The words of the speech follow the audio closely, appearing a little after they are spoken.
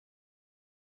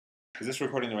Is this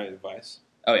recording the right device?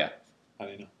 Oh, yeah. How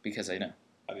do you know? Because I know.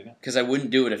 How do you know? Because I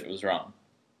wouldn't do it if it was wrong.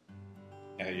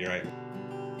 Yeah, you're right.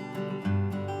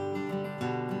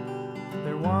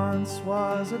 There once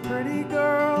was a pretty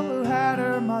girl who had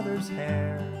her mother's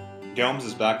hair. Gomes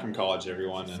is back from college,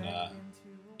 everyone, and,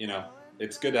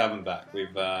 it's good to have him back.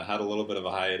 We've had a little bit of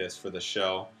a hiatus for the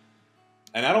show.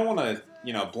 And I don't want to,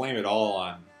 blame it all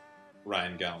on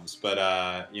Ryan Gomes,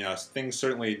 but, things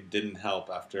certainly didn't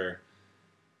help after,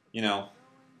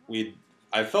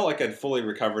 I felt like I'd fully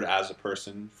recovered as a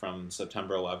person from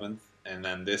September 11th, and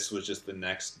then this was just the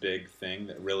next big thing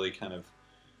that really kind of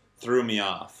threw me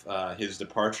off. His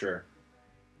departure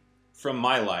from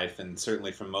my life, and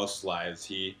certainly from most lives,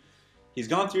 he's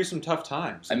gone through some tough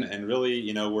times, and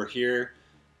really, we're here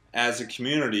as a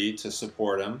community to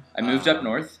support him. I moved up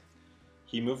north.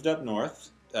 He moved up north,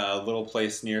 a little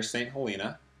place near St.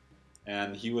 Helena,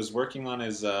 and he was working on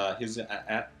his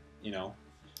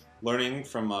learning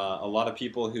from a lot of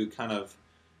people who kind of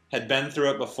had been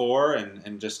through it before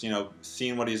and just,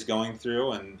 seeing what he's going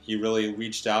through, and he really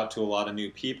reached out to a lot of new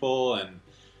people, and,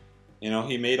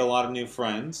 he made a lot of new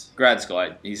friends. Grad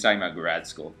school. He's talking about grad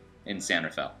school in San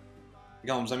Rafael.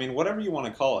 Gomes, whatever you want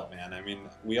to call it, man.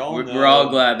 We're all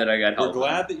glad that I got help. We're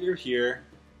glad that you're here.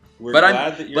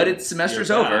 But it's semester's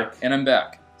over, and I'm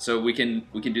back, so we can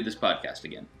do this podcast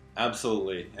again.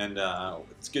 Absolutely, and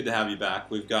it's good to have you back.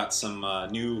 We've got some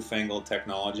newfangled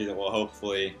technology that will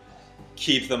hopefully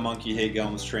keep the Monkey Hate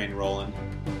Gomes train rolling.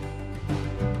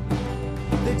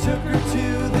 They took her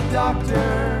to the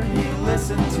doctor, he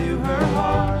listened to her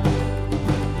heart.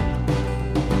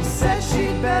 He said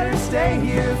she'd better stay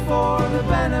here for the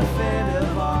benefit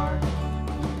of art.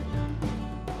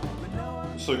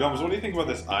 So, Gomes, what do you think about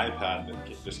this iPad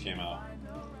that just came out?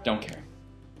 Don't care.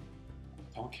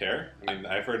 Don't care?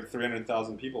 I've heard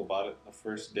 300,000 people bought it the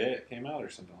first day it came out or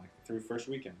something, like through first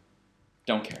weekend.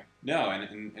 Don't care. No,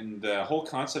 and the whole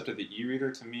concept of the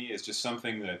e-reader to me is just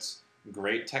something that's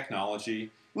great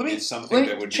technology. Let me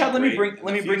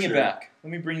bring you back.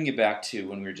 Let me bring you back to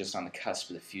when we were just on the cusp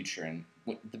of the future, and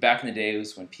back in the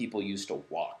days when people used to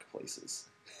walk places.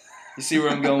 You see where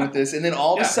I'm going with this? And then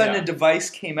all of a sudden a device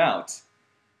came out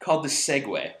called the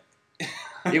Segway.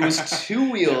 It was two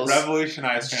wheels,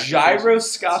 revolutionized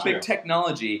gyroscopic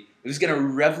technology. It was going to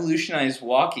revolutionize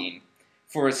walking.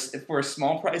 For a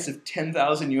small price of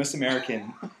 10,000 U.S.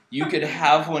 American, you could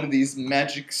have one of these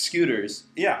magic scooters.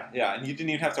 Yeah, and you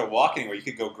didn't even have to walk anywhere. You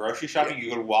could go grocery shopping. You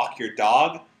could walk your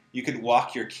dog. You could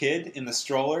walk your kid in the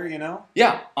stroller.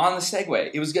 Yeah, on the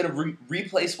Segway. It was going to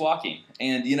replace walking,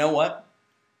 and you know what?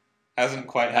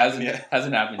 Hasn't happened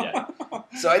yet.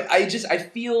 So I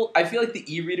feel like the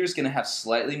e-reader is going to have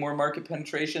slightly more market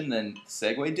penetration than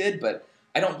Segway did, but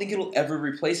I don't think it'll ever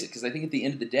replace it because I think at the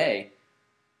end of the day,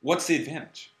 what's the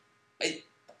advantage?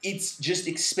 It's just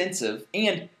expensive,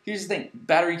 and here's the thing: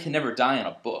 battery can never die on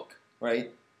a book,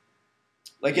 right?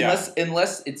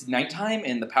 Unless it's nighttime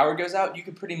and the power goes out, you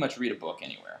can pretty much read a book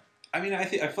anywhere. I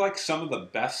feel like some of the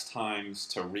best times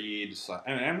to read.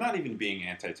 I'm not even being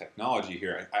anti-technology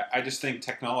here. I just think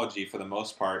technology, for the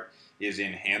most part, is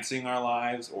enhancing our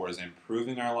lives or is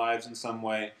improving our lives in some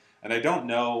way. And I don't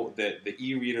know that the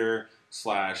e-reader /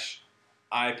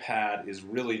 iPad is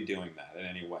really doing that in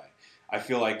any way. I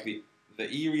feel like the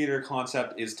e-reader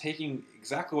concept is taking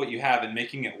exactly what you have and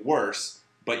making it worse,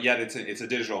 but yet it's a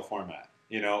digital format,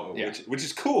 which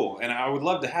is cool, and I would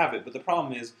love to have it. But the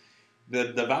problem is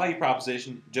the value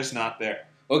proposition just not there.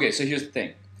 Okay, so here's the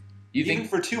thing: even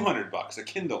for $200 a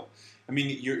Kindle,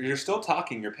 you're still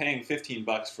talking. You're paying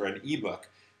 $15 for an ebook.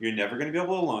 You're never going to be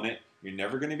able to loan it. You're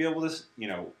never going to be able to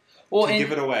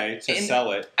give it away, to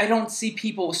sell it. I don't see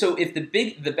people. So if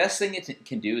the best thing it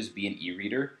can do is be an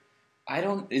e-reader,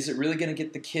 is it really going to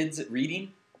get the kids at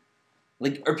reading?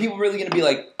 Like, are people really going to be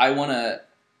like, I want to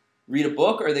read a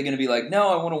book, or are they going to be like,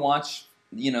 no, I want to watch,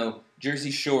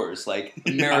 Jersey Shore's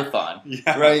marathon,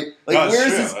 right? Like, no,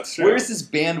 where's this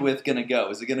bandwidth going to go?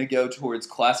 Is it going to go towards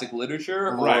classic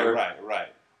literature? Right.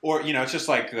 Or, it's just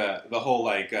like the whole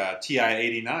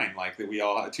TI-89, that we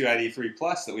all TI-83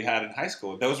 plus that we had in high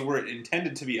school. Those were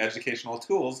intended to be educational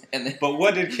tools. But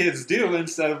what did kids do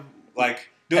instead of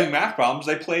doing math problems?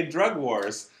 They played Drug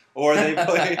Wars, or they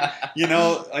played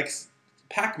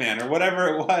Pac-Man or whatever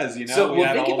it was. So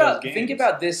think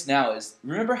about this now.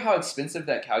 Remember how expensive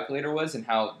that calculator was and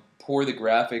how poor the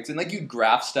graphics, and you'd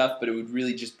graph stuff, but it would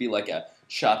really just be like a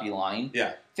choppy line.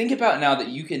 Yeah. Think about now that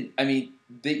you can.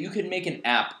 That you could make an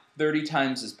app 30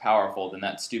 times as powerful than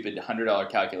that stupid $100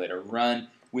 calculator run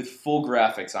with full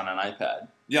graphics on an iPad.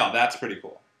 Yeah, that's pretty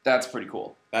cool.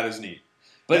 That is neat.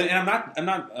 But and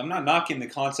I'm not knocking the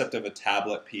concept of a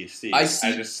tablet PC. I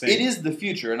see. just think, It is the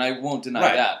future, and I won't deny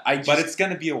Right. that. but it's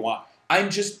going to be a while. I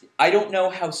don't know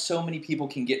how so many people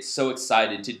can get so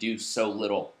excited to do so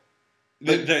little.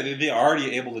 They're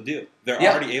already able to do it. They're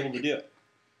Yeah. already able to do it.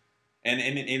 And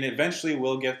eventually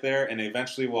we'll get there, and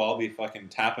eventually we'll all be fucking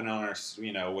tapping on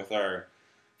our, with our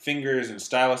fingers and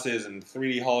styluses and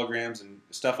 3D holograms and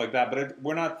stuff like that. But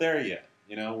we're not there yet.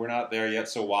 We're not there yet.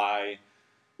 So why?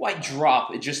 Why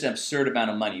drop just an absurd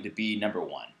amount of money to be number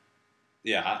one?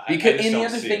 Yeah. Because I just and the don't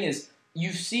other see thing it. is,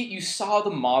 you saw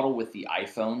the model with the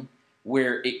iPhone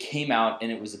where it came out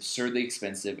and it was absurdly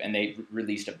expensive, and they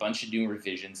released a bunch of new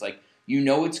revisions. Like,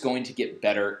 it's going to get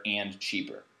better and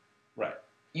cheaper. Right.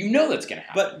 That's going to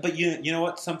happen. But you know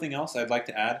what? Something else I'd like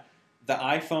to add. The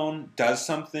iPhone does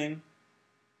something,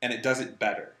 and it does it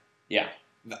better. Yeah.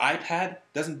 The iPad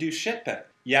doesn't do shit better.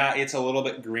 Yeah, it's a little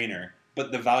bit greener,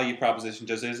 but the value proposition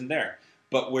just isn't there.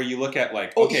 But where you look at a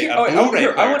Blu-ray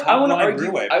player, I want to top-line argue.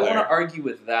 Blu-ray I want to player. argue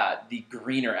with that, the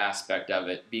greener aspect of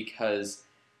it, because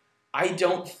I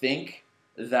don't think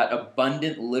that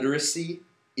abundant literacy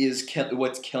is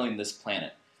what's killing this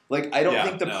planet. Like, I don't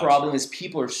think the problem is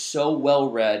people are so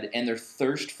well read, and their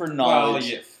thirst for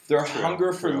knowledge, their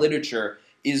hunger for literature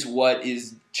is what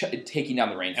is taking down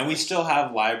the rainforest. And we still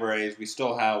have libraries. We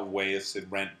still have ways to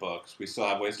rent books. We still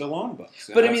have ways to loan books.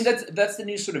 But I mean, that's the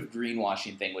new sort of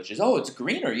greenwashing thing, which is, it's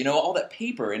greener, all that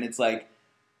paper, and it's like,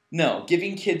 no,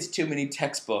 giving kids too many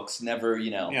textbooks never,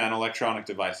 Yeah, and electronic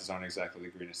devices aren't exactly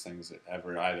the greenest things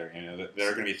ever either.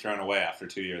 They're going to be thrown away after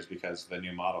 2 years because the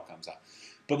new model comes out.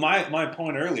 But my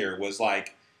point earlier was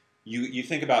like, you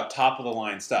think about top of the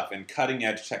line stuff and cutting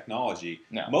edge technology.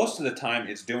 No. Most of the time,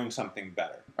 it's doing something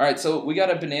better. All right, so we got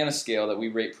a banana scale that we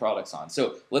rate products on.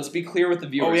 So let's be clear with the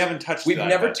viewers. Oh, we haven't touched. We've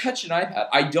never touched an iPad.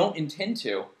 I don't intend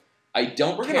to. I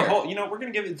don't care. We're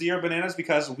gonna give it 0 bananas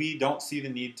because we don't see the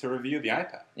need to review the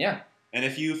iPad. Yeah. And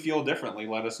if you feel differently,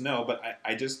 let us know. But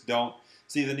I just don't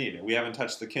see the need. We haven't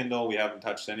touched the Kindle. We haven't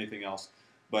touched anything else.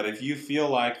 But if you feel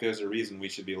like there's a reason we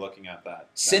should be looking at that,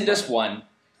 send us one.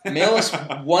 Mail us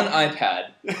one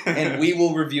iPad, and we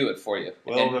will review it for you.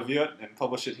 We'll review it and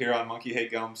publish it here on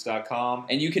monkeyhategums.com.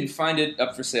 And you can find it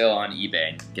up for sale on eBay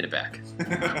and get it back.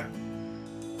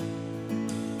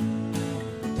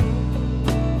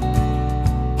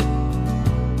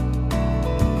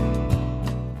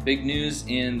 Big news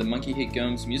in the Monkey Hate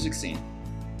Gums music scene.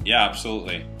 Yeah,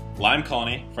 absolutely. Lime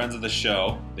Colony, friends of the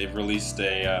show, they've released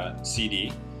a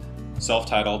CD,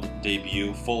 self-titled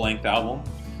debut full-length album,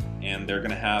 and they're going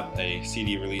to have a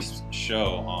CD release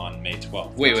show on May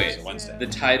 12th. Wait, which is Wednesday. The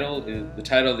title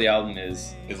of the album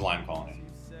is Lime Colony.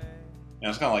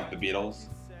 It's kind of like the Beatles,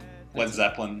 Led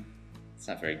Zeppelin. It's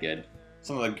not very good.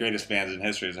 Some of the greatest bands in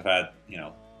history have had,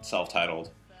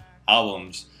 self-titled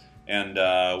albums, and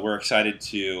we're excited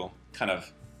to kind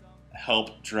of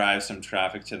help drive some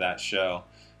traffic to that show.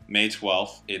 May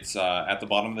 12th, it's at the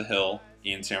Bottom of the Hill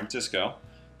in San Francisco.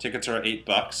 Tickets are $8,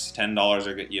 $10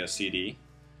 will get you a CD.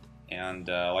 And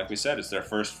like we said, it's their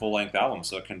first full-length album,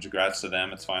 so congrats to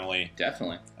them. It's finally...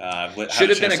 Definitely. Should Should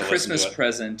have been a Christmas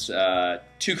present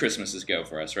 2 Christmases ago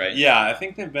for us, right? Yeah, I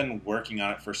think they've been working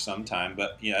on it for some time,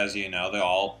 but as you know, they're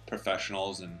all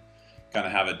professionals and kind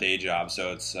of have a day job,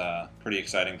 so it's pretty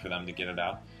exciting for them to get it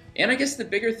out. And I guess the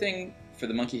bigger thing for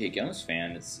the Monkey Hate Gums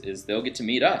fan is they'll get to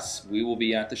meet us. We will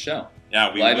be at the show.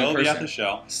 Yeah, we will be at the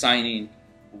show. Signing.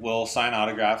 We'll sign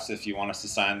autographs if you want us to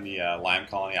sign the Lime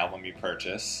Colony album you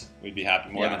purchase. We'd be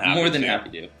more than happy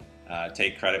to.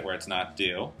 Take credit where it's not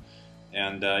due.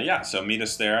 And so meet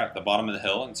us there at the Bottom of the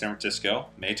Hill in San Francisco,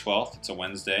 May 12th. It's a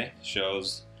Wednesday. Show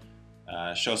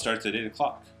starts at 8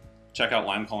 o'clock. Check out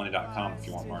limecolony.com if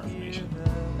you want more information.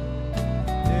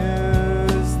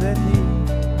 News that he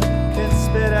can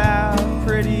spit out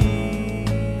pretty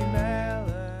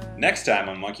melon. Next time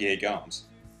on Monkey Hate Gums.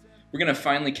 We're going to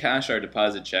finally cash our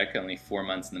deposit check, only 4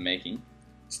 months in the making.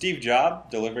 Steve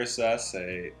Jobs delivers us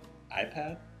a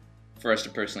iPad for us to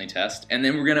personally test. And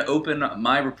then we're going to open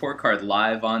my report card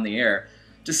live on the air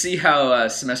to see how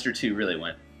semester 2 really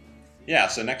went. Yeah,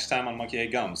 so next time on Monkey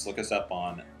Hate Gums, look us up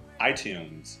on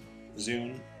iTunes,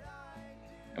 Zune.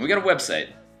 And we got a website.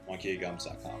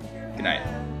 monkeyhategums.com. Good night.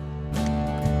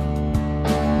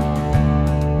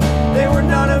 They were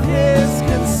none of his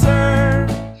concern.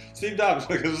 Steve Jobs,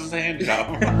 look, this is a hand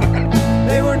job.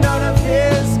 They were none of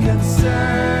his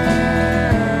concern.